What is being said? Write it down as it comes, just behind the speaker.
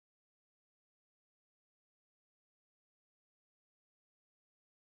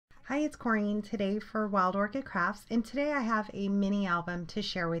Hi, it's Corinne today for Wild Orchid Crafts, and today I have a mini album to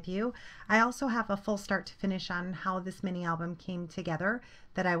share with you. I also have a full start to finish on how this mini album came together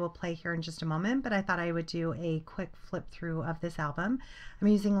that I will play here in just a moment, but I thought I would do a quick flip through of this album. I'm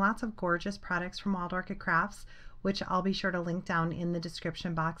using lots of gorgeous products from Wild Orchid Crafts, which I'll be sure to link down in the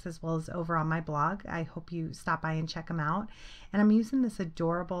description box as well as over on my blog. I hope you stop by and check them out. And I'm using this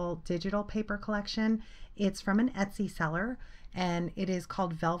adorable digital paper collection. It's from an Etsy seller, and it is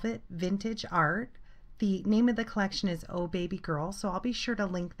called Velvet Vintage Art. The name of the collection is Oh Baby Girl, so I'll be sure to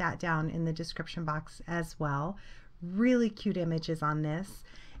link that down in the description box as well. Really cute images on this.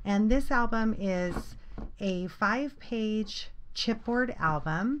 And this album is a 5-page chipboard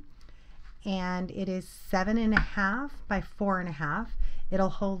album, and it is 7.5 by 4.5. It'll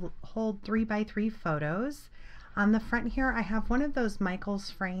hold 3 by 3 photos. On the front here I have one of those Michaels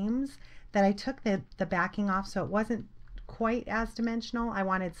frames that I took the backing off so it wasn't quite as dimensional. I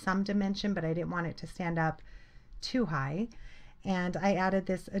wanted some dimension, but I didn't want it to stand up too high. And I added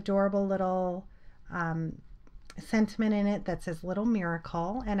this adorable little sentiment in it that says Little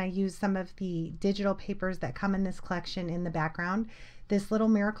Miracle, and I used some of the digital papers that come in this collection in the background. This Little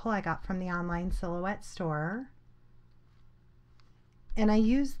Miracle I got from the online silhouette store. And I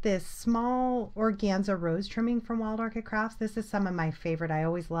used this small organza rose trimming from Wild Orchid Crafts. This is some of my favorite. I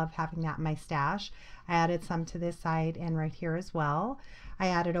always love having that in my stash. I added some to this side and right here as well. I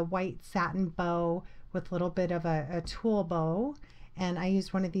added a white satin bow with a little bit of a tulle bow, and I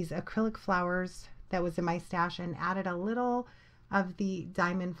used one of these acrylic flowers that was in my stash and added a little of the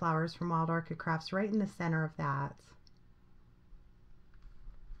diamond flowers from Wild Orchid Crafts right in the center of that.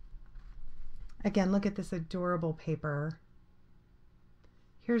 Again, look at this adorable paper.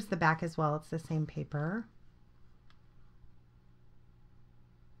 Here's the back as well. It's the same paper.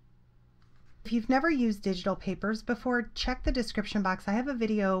 If you've never used digital papers before, check the description box. I have a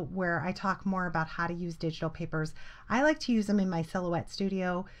video where I talk more about how to use digital papers. I like to use them in my Silhouette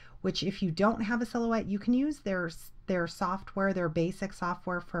studio, which if you don't have a Silhouette, you can use their software, their basic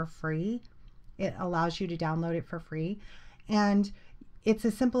software for free. It allows you to download it for free. And it's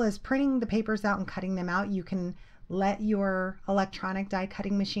as simple as printing the papers out and cutting them out. You can let your electronic die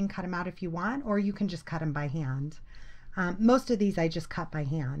cutting machine cut them out if you want, or you can just cut them by hand. Most of these I just cut by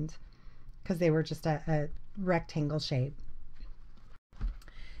hand because they were just a rectangle shape.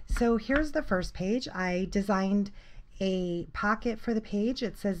 So here's the first page. I designed a pocket for the page.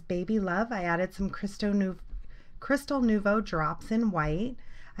 It says Baby Love. I added some Crystal Nouveau drops in white.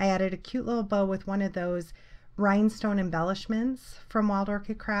 I added a cute little bow with one of those rhinestone embellishments from Wild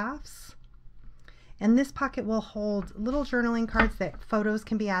Orchid Crafts. And this pocket will hold little journaling cards that photos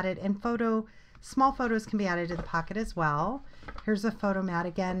can be added, and small photos can be added to the pocket as well. Here's a photo mat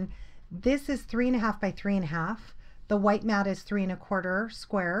again. This is 3.5 by 3.5. The white mat is 3.25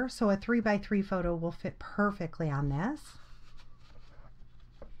 square, so a 3 by 3 photo will fit perfectly on this.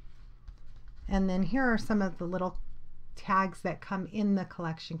 And then here are some of the little tags that come in the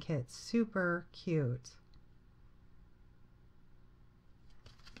collection kit. Super cute.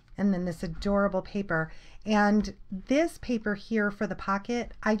 And then this adorable paper. And this paper here for the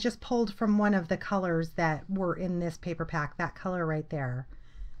pocket, I just pulled from one of the colors that were in this paper pack, that color right there.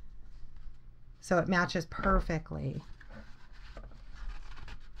 So it matches perfectly.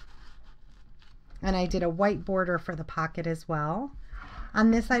 And I did a white border for the pocket as well.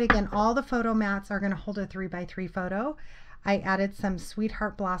 On this side, again, all the photo mats are going to hold a 3 by 3 photo. I added some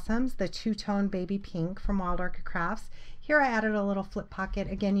Sweetheart Blossoms, the two-tone baby pink from Wild Orchid Crafts. Here I added a little flip pocket,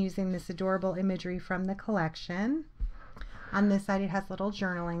 again using this adorable imagery from the collection. On this side it has little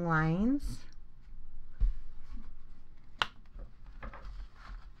journaling lines.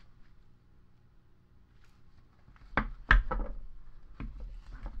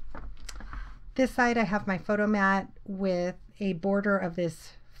 This side I have my photo mat with a border of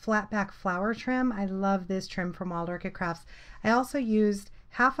this flat back flower trim. I love this trim from Wild Orchid Crafts. I also used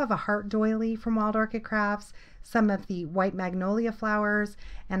half of a heart doily from Wild Orchid Crafts, some of the white magnolia flowers,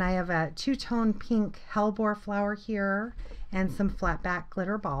 and I have a two-tone pink hellebore flower here, and some flat back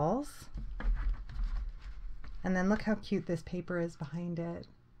glitter balls. And then look how cute this paper is behind it.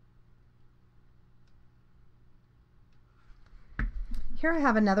 Here I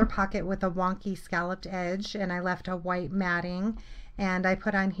have another pocket with a wonky scalloped edge, and I left a white matting, and I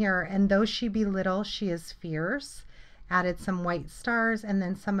put on here, and though she be little, she is fierce. Added some white stars and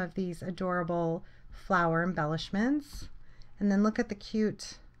then some of these adorable flower embellishments. And then look at the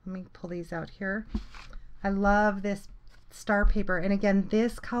cute, let me pull these out here. I love this star paper, and again,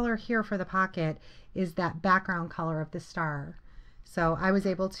 this color here for the pocket is that background color of the star. So I was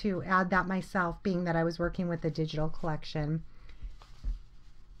able to add that myself, being that I was working with the digital collection.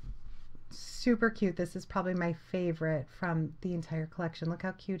 super cute. This is probably my favorite from the entire collection. Look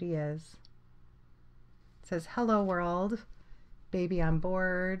how cute he is. It says, "Hello world, baby on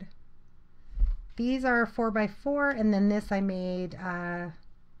board." These are 4x4, and then this I made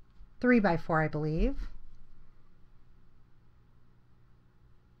 3x4, I believe.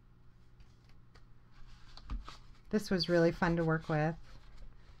 This was really fun to work with.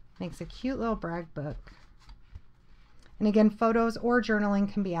 Makes a cute little brag book. And again, photos or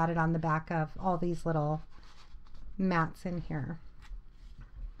journaling can be added on the back of all these little mats in here.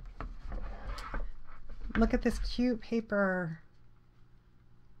 Look at this cute paper.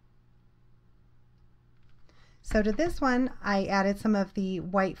 So to this one, I added some of the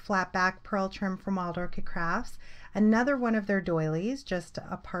white flat back pearl trim from Wild Orchid Crafts. Another one of their doilies, just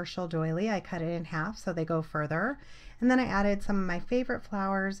a partial doily. I cut it in half so they go further. And then I added some of my favorite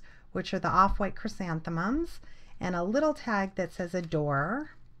flowers, which are the off-white chrysanthemums, and a little tag that says adore.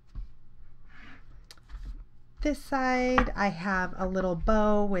 This side I have a little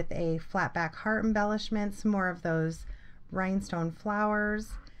bow with a flat back heart embellishment, some more of those rhinestone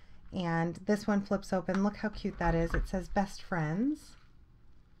flowers. And this one flips open. Look how cute that is. It says best friends.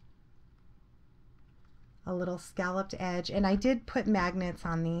 A little scalloped edge, and I did put magnets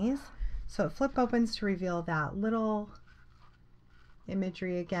on these, so it flip opens to reveal that little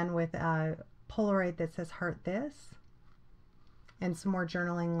imagery again with a Polaroid that says heart this, and some more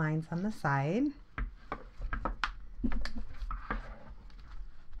journaling lines on the side.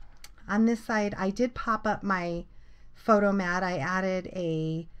 On this side I did pop up my photo mat. I added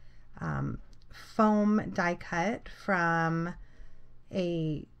a foam die cut from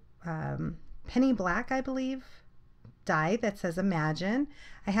a penny black, I believe, die that says imagine.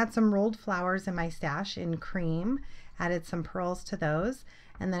 I had some rolled flowers in my stash in cream, added some pearls to those,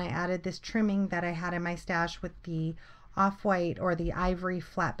 and then I added this trimming that I had in my stash with the off-white or the ivory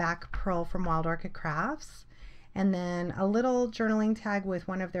flat back pearl from Wild Orchid Crafts, and then a little journaling tag with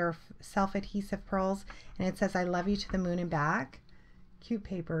one of their self-adhesive pearls, and it says I love you to the moon and back. Cute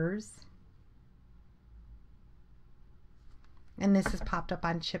papers. And this is popped up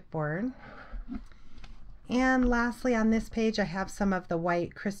on chipboard. And lastly, on this page I have some of the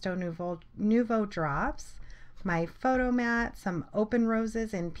white Cristo Nouveau drops, my photo mat, some open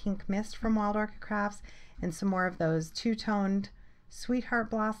roses in pink mist from Wild Orchid Crafts, and some more of those two-toned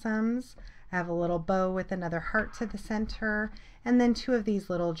sweetheart blossoms. I have a little bow with another heart to the center, and then two of these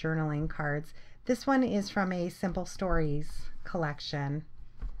little journaling cards. This one is from a Simple Stories collection.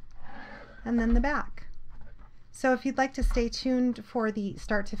 And then the back. So if you'd like to stay tuned for the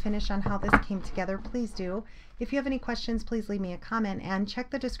start to finish on how this came together, please do. If you have any questions, please leave me a comment, and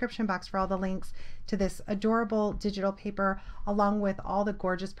check the description box for all the links to this adorable digital paper, along with all the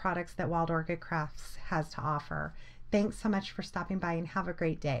gorgeous products that Wild Orchid Crafts has to offer. Thanks so much for stopping by, and have a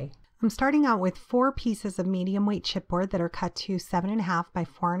great day. I'm starting out with 4 pieces of medium weight chipboard that are cut to 7.5 by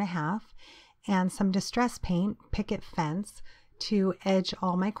 4.5, and some distress paint, picket fence, to edge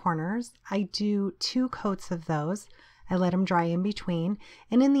all my corners. I do 2 coats of those. I let them dry in between,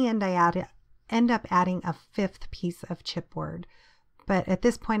 and in the end I end up adding a 5th piece of chipboard. But at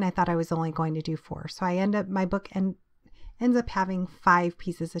this point I thought I was only going to do 4, so my book ends up having 5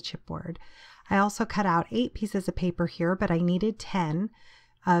 pieces of chipboard. I also cut out 8 pieces of paper here, but I needed 10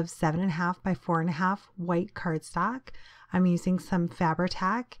 of 7.5 by 4.5 white cardstock. I'm using some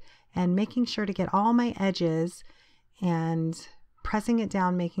Fabri-Tac and making sure to get all my edges and pressing it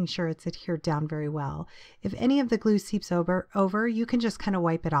down, making sure it's adhered down very well. If any of the glue seeps over, you can just kind of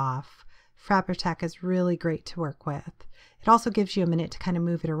wipe it off. Fabri-Tac is really great to work with. It also gives you a minute to kind of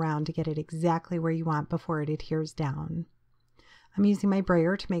move it around to get it exactly where you want before it adheres down. I'm using my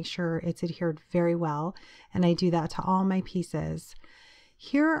brayer to make sure it's adhered very well, and I do that to all my pieces.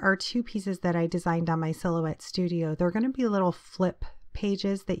 Here are 2 pieces that I designed on my Silhouette Studio. They're going to be little flip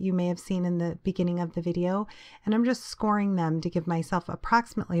pages that you may have seen in the beginning of the video, and I'm just scoring them to give myself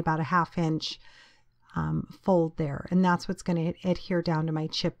approximately about a 1/2 inch fold there, and that's what's going to adhere down to my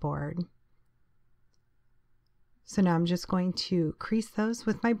chipboard. So now I'm just going to crease those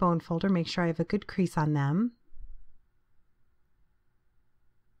with my bone folder, make sure I have a good crease on them.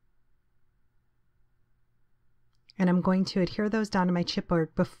 And I'm going to adhere those down to my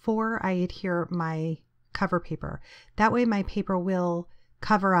chipboard before I adhere my cover paper. That way my paper will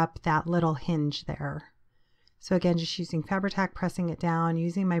cover up that little hinge there. So again, just using Fabri-Tac, pressing it down,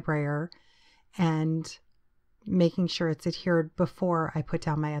 using my brayer, and making sure it's adhered before I put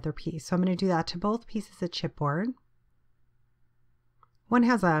down my other piece. So I'm going to do that to both pieces of chipboard. One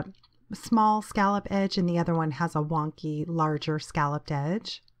has a small scallop edge and the other one has a wonky, larger scalloped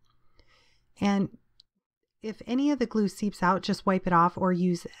edge. And if any of the glue seeps out, just wipe it off or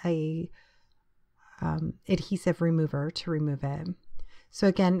use a adhesive remover to remove it. So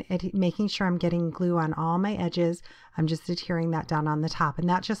again, making sure I'm getting glue on all my edges, I'm just adhering that down on the top, and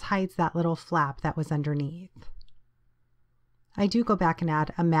that just hides that little flap that was underneath. I do go back and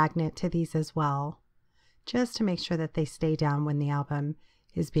add a magnet to these as well, just to make sure that they stay down when the album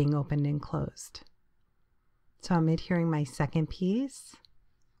is being opened and closed. So I'm adhering my second piece,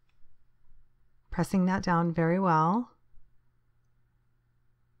 pressing that down very well.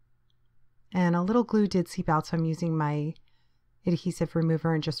 And a little glue did seep out, so I'm using my adhesive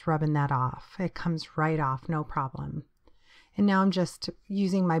remover and just rubbing that off. It comes right off, no problem. And now I'm just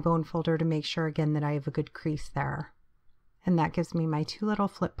using my bone folder to make sure again that I have a good crease there. And that gives me my two little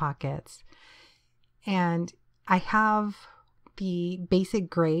flip pockets. And I have the basic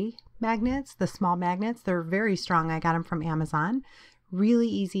gray magnets, the small magnets. They're very strong. I got them from Amazon. Really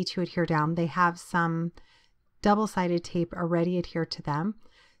easy to adhere down. They have some double-sided tape already adhered to them.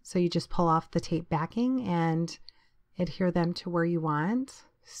 So you just pull off the tape backing and adhere them to where you want.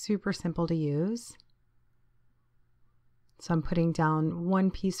 Super simple to use. So I'm putting down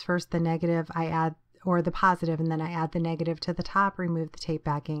one piece first, the negative, or the positive, and then I add the negative to the top, remove the tape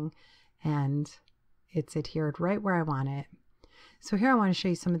backing, and it's adhered right where I want it. So here I want to show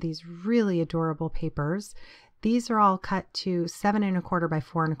you some of these really adorable papers. These are all cut to 7 1/4 by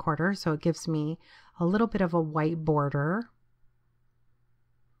 4 1/4, so it gives me a little bit of a white border.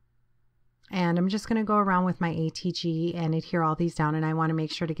 And I'm just going to go around with my ATG and adhere all these down, and I want to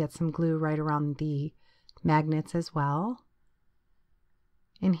make sure to get some glue right around the magnets as well.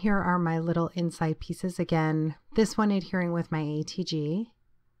 And here are my little inside pieces. Again, this one adhering with my ATG.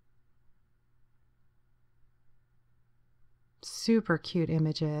 Super cute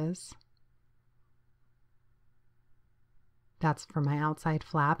images. That's for my outside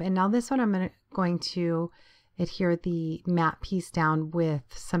flap. And now this one I'm going to adhere the matte piece down with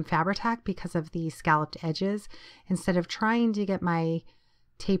some Fabri-Tac because of the scalloped edges. Instead of trying to get my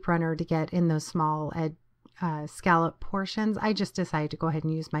tape runner to get in those small scallop portions, I just decided to go ahead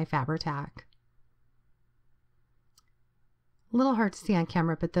and use my Fabri-Tac. A little hard to see on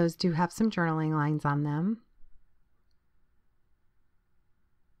camera, but those do have some journaling lines on them.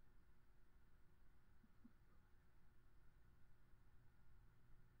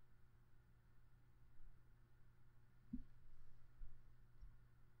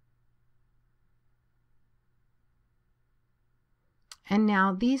 And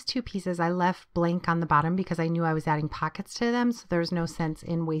now these two pieces I left blank on the bottom because I knew I was adding pockets to them, so there's no sense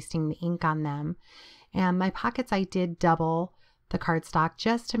in wasting the ink on them. And my pockets, I did double the cardstock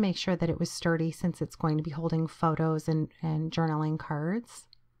just to make sure that it was sturdy, since it's going to be holding photos and journaling cards.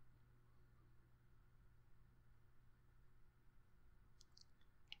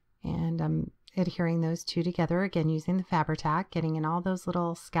 And I'm adhering those two together, again using the Fabri-Tac, getting in all those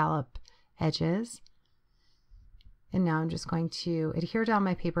little scallop edges. And now I'm just going to adhere down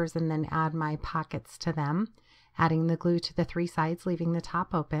my papers and then add my pockets to them, adding the glue to the 3 sides, leaving the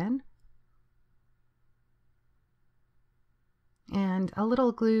top open. And a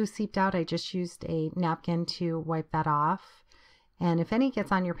little glue seeped out. I just used a napkin to wipe that off. And if any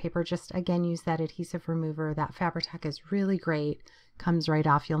gets on your paper, just again use that adhesive remover. That Fabri-Tac is really great. Comes right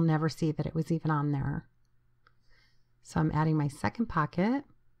off. You'll never see that it was even on there. So I'm adding my second pocket.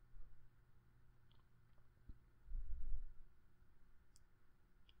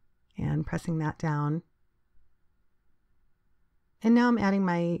 And pressing that down. And now I'm adding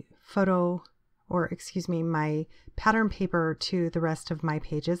my my pattern paper to the rest of my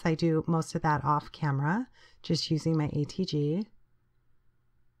pages. I do most of that off camera, just using my ATG,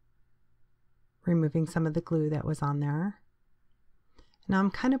 removing some of the glue that was on there. Now I'm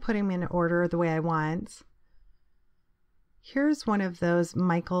kind of putting them in order the way I want. Here's one of those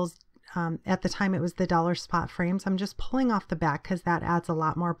Michael's, at the time it was the dollar spot frames. I'm just pulling off the back because that adds a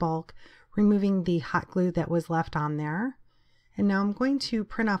lot more bulk, removing the hot glue that was left on there. And now I'm going to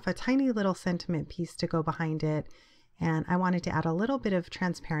print off a tiny little sentiment piece to go behind it. And I wanted to add a little bit of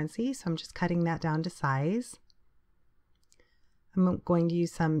transparency, so I'm just cutting that down to size. I'm going to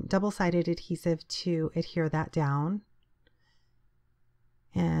use some double-sided adhesive to adhere that down.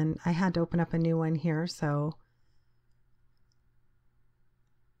 And I had to open up a new one here, so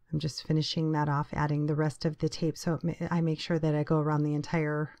I'm just finishing that off, adding the rest of the tape so I make sure that I go around the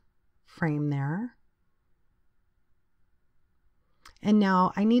entire frame there. And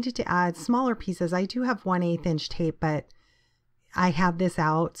now I needed to add smaller pieces. I do have 1/8 inch tape, but I had this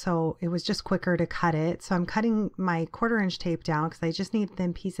out, so it was just quicker to cut it. So I'm cutting my 1/4 inch tape down because I just need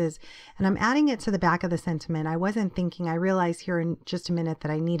thin pieces, and I'm adding it to the back of the sentiment. I wasn't thinking, I realized here in just a minute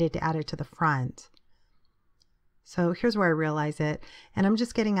that I needed to add it to the front. So here's where I realize it. And I'm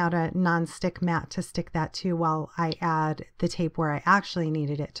just getting out a non-stick mat to stick that to while I add the tape where I actually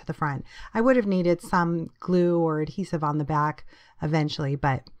needed it to the front. I would have needed some glue or adhesive on the back eventually,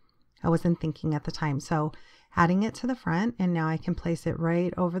 but I wasn't thinking at the time. So adding it to the front, and now I can place it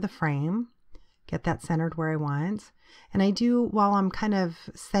right over the frame, get that centered where I want. And I do, while I'm kind of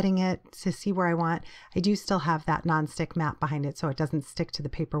setting it to see where I want, I do still have that non-stick mat behind it so it doesn't stick to the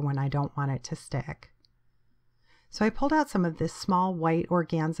paper when I don't want it to stick. So I pulled out some of this small white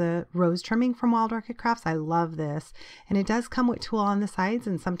organza rose trimming from Wild Orchid Crafts. I love this. And it does come with tulle on the sides,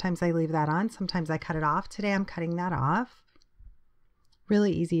 and sometimes I leave that on, sometimes I cut it off. Today I'm cutting that off.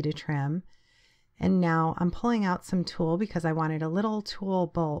 Really easy to trim. And now I'm pulling out some tulle because I wanted a little tulle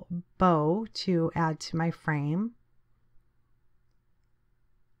bow to add to my frame.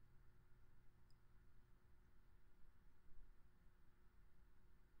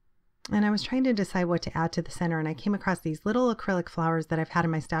 And I was trying to decide what to add to the center, and I came across these little acrylic flowers that I've had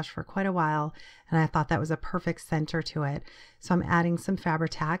in my stash for quite a while, and I thought that was a perfect center to it. So I'm adding some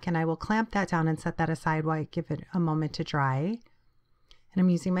Fabri-Tac, and I will clamp that down and set that aside while I give it a moment to dry. And I'm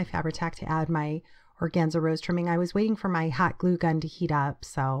using my Fabri-Tac to add my organza rose trimming. I was waiting for my hot glue gun to heat up,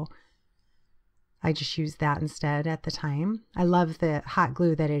 so I just used that instead at the time. I love the hot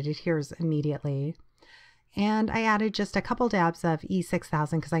glue that it adheres immediately. And I added just a couple dabs of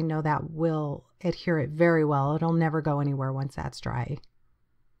E6000 because I know that will adhere it very well. It'll never go anywhere once that's dry.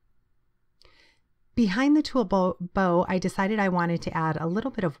 Behind the tulle bow, I decided I wanted to add a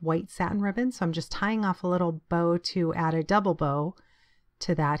little bit of white satin ribbon. So I'm just tying off a little bow to add a double bow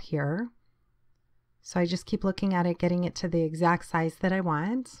to that here. So I just keep looking at it, getting it to the exact size that I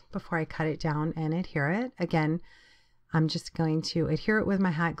want before I cut it down and adhere it. Again, I'm just going to adhere it with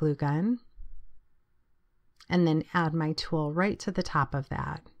my hot glue gun, and then add my tulle right to the top of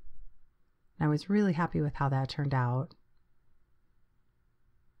that. I was really happy with how that turned out.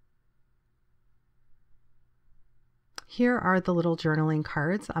 Here are the little journaling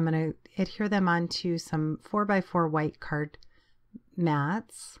cards. I'm going to adhere them onto some 4x4 white card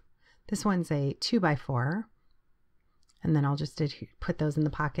mats. This one's a 2x4. And then I'll just put those in the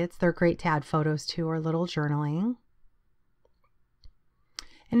pockets. They're great to add photos to or little journaling.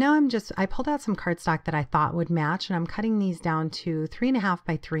 And now I pulled out some cardstock that I thought would match, and I'm cutting these down to 3.5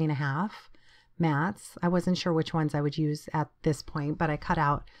 by 3.5 mats. I wasn't sure which ones I would use at this point, but I cut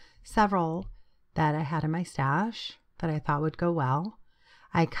out several that I had in my stash that I thought would go well.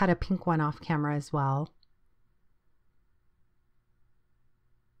 I cut a pink one off camera as well.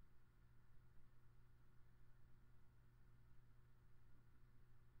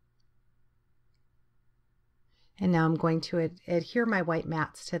 And now I'm going to adhere my white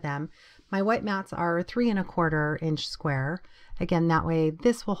mats to them. My white mats are 3¼ inch square. Again, that way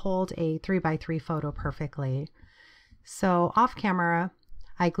this will hold a 3x3 photo perfectly. So off camera,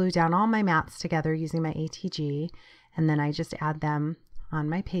 I glue down all my mats together using my ATG, and then I just add them on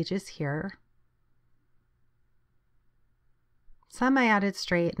my pages here. Some I added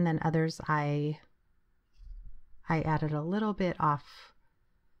straight, and then others I added a little bit off,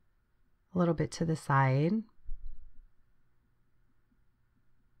 a little bit to the side.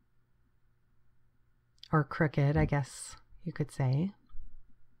 Or crooked, I guess you could say.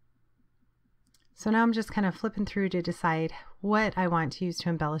 So now I'm just kind of flipping through to decide what I want to use to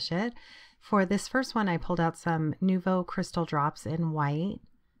embellish it. For this first one, I pulled out some Nuvo crystal drops in white.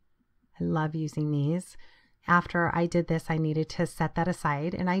 I love using these. After I did this, I needed to set that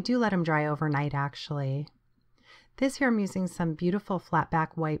aside, and I do let them dry overnight actually. This here I'm using some beautiful flat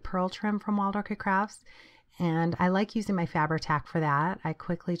back white pearl trim from Wild Orchid Crafts, and I like using my Fabri-Tac for that. I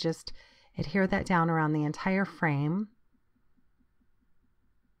quickly just adhere that down around the entire frame.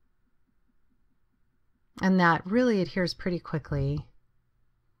 And that really adheres pretty quickly.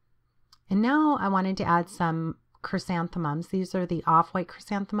 And now I wanted to add some chrysanthemums. These are the off-white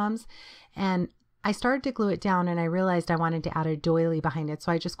chrysanthemums. And I started to glue it down, and I realized I wanted to add a doily behind it.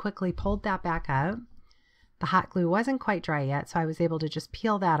 So I just quickly pulled that back up. The hot glue wasn't quite dry yet, so I was able to just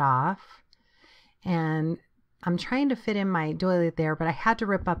peel that off. And I'm trying to fit in my doily there, but I had to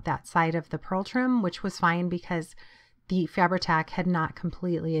rip up that side of the pearl trim, which was fine because the Fabri-Tac had not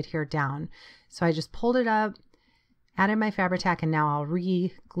completely adhered down. So I just pulled it up, added my Fabri-Tac, and now I'll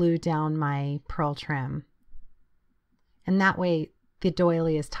re-glue down my pearl trim. And that way the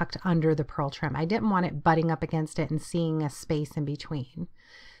doily is tucked under the pearl trim. I didn't want it butting up against it and seeing a space in between.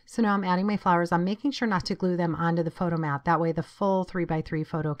 So now I'm adding my flowers. I'm making sure not to glue them onto the photo mat. That way the full 3x3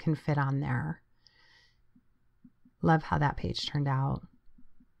 photo can fit on there. Love how that page turned out.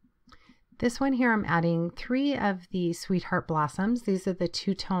 This one here, I'm adding 3 of the Sweetheart Blossoms. These are the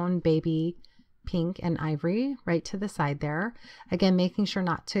two-tone baby pink and ivory right to the side there. Again, making sure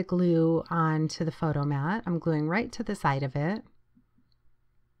not to glue onto the photo mat. I'm gluing right to the side of it.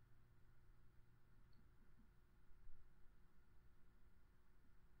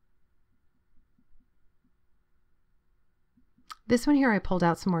 This one here, I pulled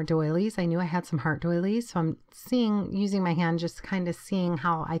out some more doilies. I knew I had some heart doilies, so I'm using my hand, just kind of seeing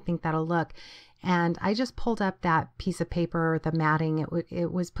how I think that'll look. And I just pulled up that piece of paper, the matting.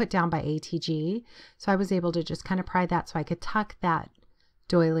 It was put down by ATG, so I was able to just kind of pry that so I could tuck that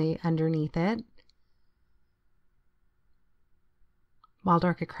doily underneath it. Wild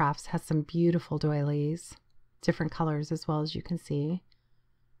Orchid Crafts has some beautiful doilies, different colors as well, as you can see.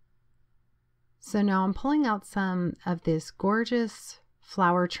 So now I'm pulling out some of this gorgeous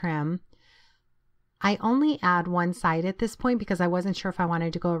flower trim. I only add one side at this point because I wasn't sure if I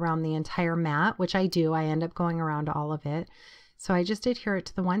wanted to go around the entire mat, which I do. I end up going around all of it. So I just adhere it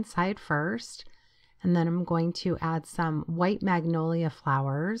to the one side first, and then I'm going to add some white magnolia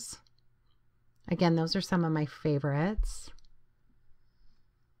flowers. Again, those are some of my favorites.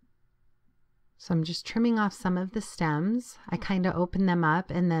 So I'm just trimming off some of the stems. I kind of open them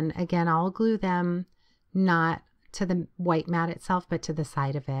up, and then again, I'll glue them not to the white mat itself, but to the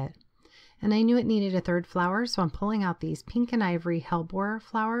side of it. And I knew it needed a third flower, so I'm pulling out these pink and ivory Hellebore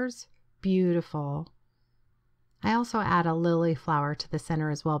flowers. Beautiful. I also add a lily flower to the center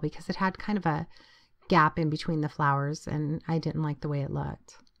as well because it had kind of a gap in between the flowers, and I didn't like the way it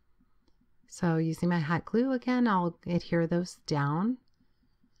looked. So using my hot glue again, I'll adhere those down.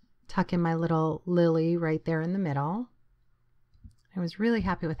 Tuck in my little lily right there in the middle. I was really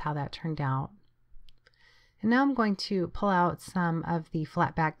happy with how that turned out. And now I'm going to pull out some of the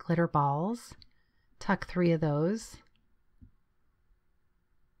flat back glitter balls, tuck 3 of those.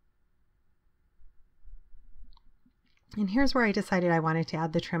 And here's where I decided I wanted to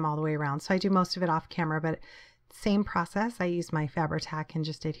add the trim all the way around. So I do most of it off camera, but same process. I use my Fabri-Tac and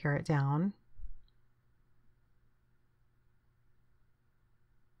just adhere it down.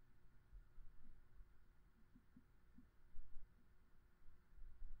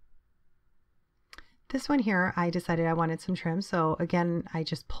 This one here, I decided I wanted some trim. So again, I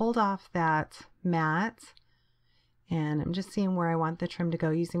just pulled off that mat, and I'm just seeing where I want the trim to go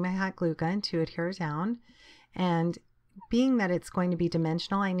using my hot glue gun to adhere down. And being that it's going to be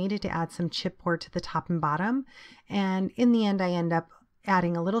dimensional, I needed to add some chipboard to the top and bottom. And in the end, I end up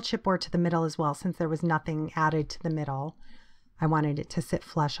adding a little chipboard to the middle as well, since there was nothing added to the middle. I wanted it to sit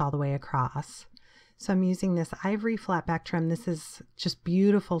flush all the way across. So I'm using this ivory flat back trim. This is just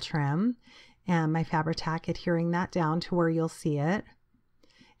beautiful trim. And my Fabri-Tac adhering that down to where you'll see it.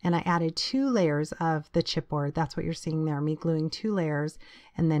 And I added 2 layers of the chipboard. That's what you're seeing there, me gluing 2 layers.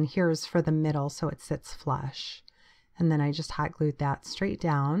 And then here's for the middle so it sits flush. And then I just hot glued that straight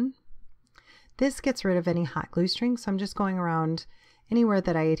down. This gets rid of any hot glue strings, so I'm just going around anywhere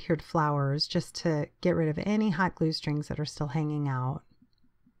that I adhered flowers just to get rid of any hot glue strings that are still hanging out.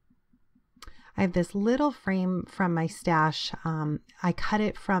 I have this little frame from my stash. I cut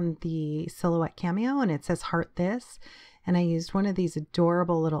it from the Silhouette Cameo, and it says Heart This. And I used one of these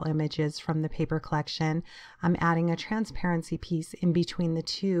adorable little images from the paper collection. I'm adding a transparency piece in between the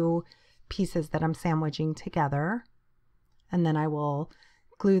 2 pieces that I'm sandwiching together. And then I will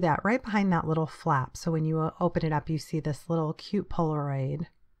glue that right behind that little flap. So when you open it up, you see this little cute Polaroid.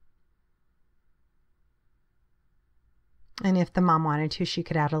 And if the mom wanted to, she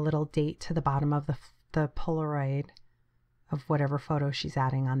could add a little date to the bottom of the Polaroid of whatever photo she's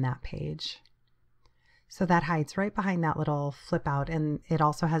adding on that page. So that hides right behind that little flip out, and it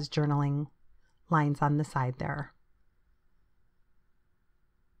also has journaling lines on the side there.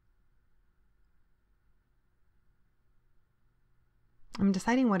 I'm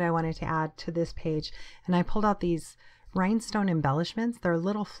deciding what I wanted to add to this page, and I pulled out these Rhinestone embellishments. They're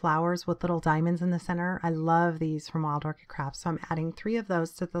little flowers with little diamonds in the center. I love these from Wild Orchid Crafts, so I'm adding 3 of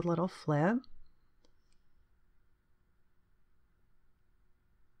those to the little flip.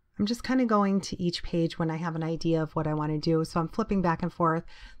 I'm just kind of going to each page when I have an idea of what I want to do, so I'm flipping back and forth.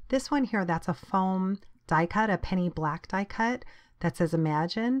 This one here, that's a foam die cut, a penny black die cut that says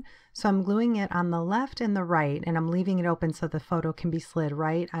Imagine. So I'm gluing it on the left and the right, and I'm leaving it open so the photo can be slid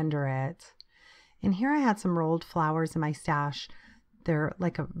right under it. And here I had some rolled flowers in my stash. They're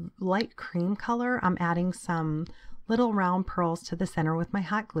like a light cream color. I'm adding some little round pearls to the center with my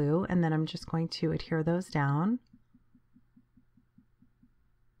hot glue, and then I'm just going to adhere those down.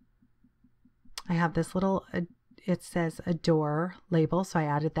 I have this little, it says Adore label, so I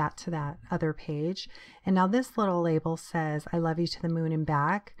added that to that other page. And now this little label says I love you to the moon and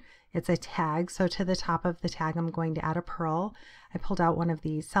back. It's a tag, so to the top of the tag I'm going to add a pearl. I pulled out one of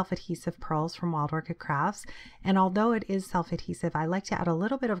these self-adhesive pearls from Wild Orchid Crafts, and although it is self-adhesive, I like to add a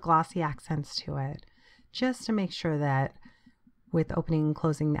little bit of glossy accents to it, just to make sure that with opening and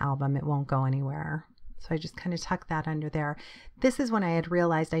closing the album it won't go anywhere. So I just kind of tuck that under there. This is when I had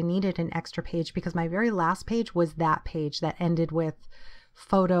realized I needed an extra page, because my very last page was that page that ended with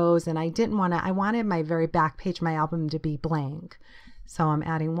photos, and I wanted my very back page, my album, to be blank. So I'm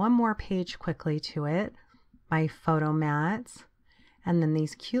adding one more page quickly to it, my photo mats, and then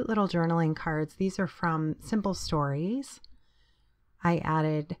these cute little journaling cards. These are from Simple Stories. I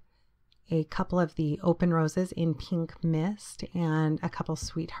added a couple of the open roses in pink mist and a couple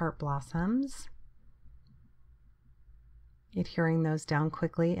sweetheart blossoms, adhering those down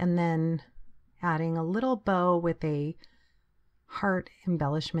quickly, and then adding a little bow with a heart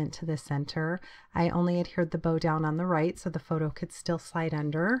embellishment to the center. I only adhered the bow down on the right so the photo could still slide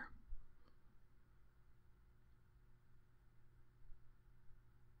under.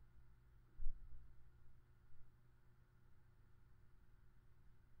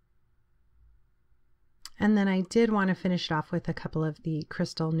 And then I did want to finish it off with a couple of the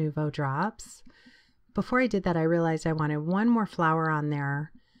Crystal Nouveau drops. Before I did that, I realized I wanted one more flower on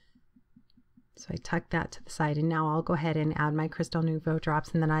there. So I tucked that to the side, and now I'll go ahead and add my Crystal Nouveau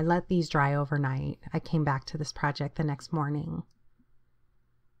drops, and then I let these dry overnight. I came back to this project the next morning.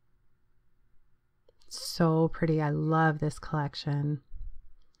 So pretty. I love this collection.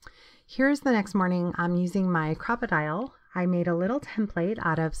 Here's the next morning. I'm using my Crocodile. I made a little template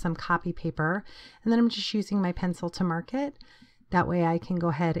out of some copy paper, and then I'm just using my pencil to mark it. That way I can go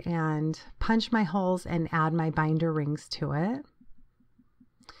ahead and punch my holes and add my binder rings to it.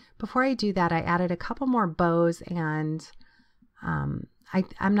 Before I do that, I added a couple more bows, and I'm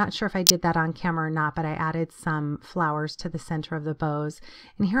not sure if I did that on camera or not, but I added some flowers to the center of the bows.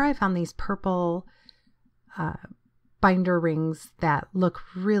 And here I found these purple binder rings that look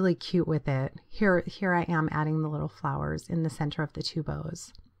really cute with it. Here I am adding the little flowers in the center of the two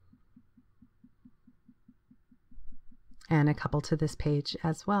bows. And a couple to this page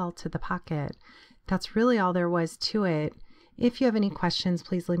as well, to the pocket. That's really all there was to it. If you have any questions,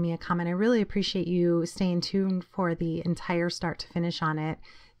 please leave me a comment. I really appreciate you staying tuned for the entire start to finish on it.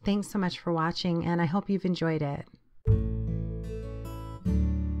 Thanks so much for watching, and I hope you've enjoyed it.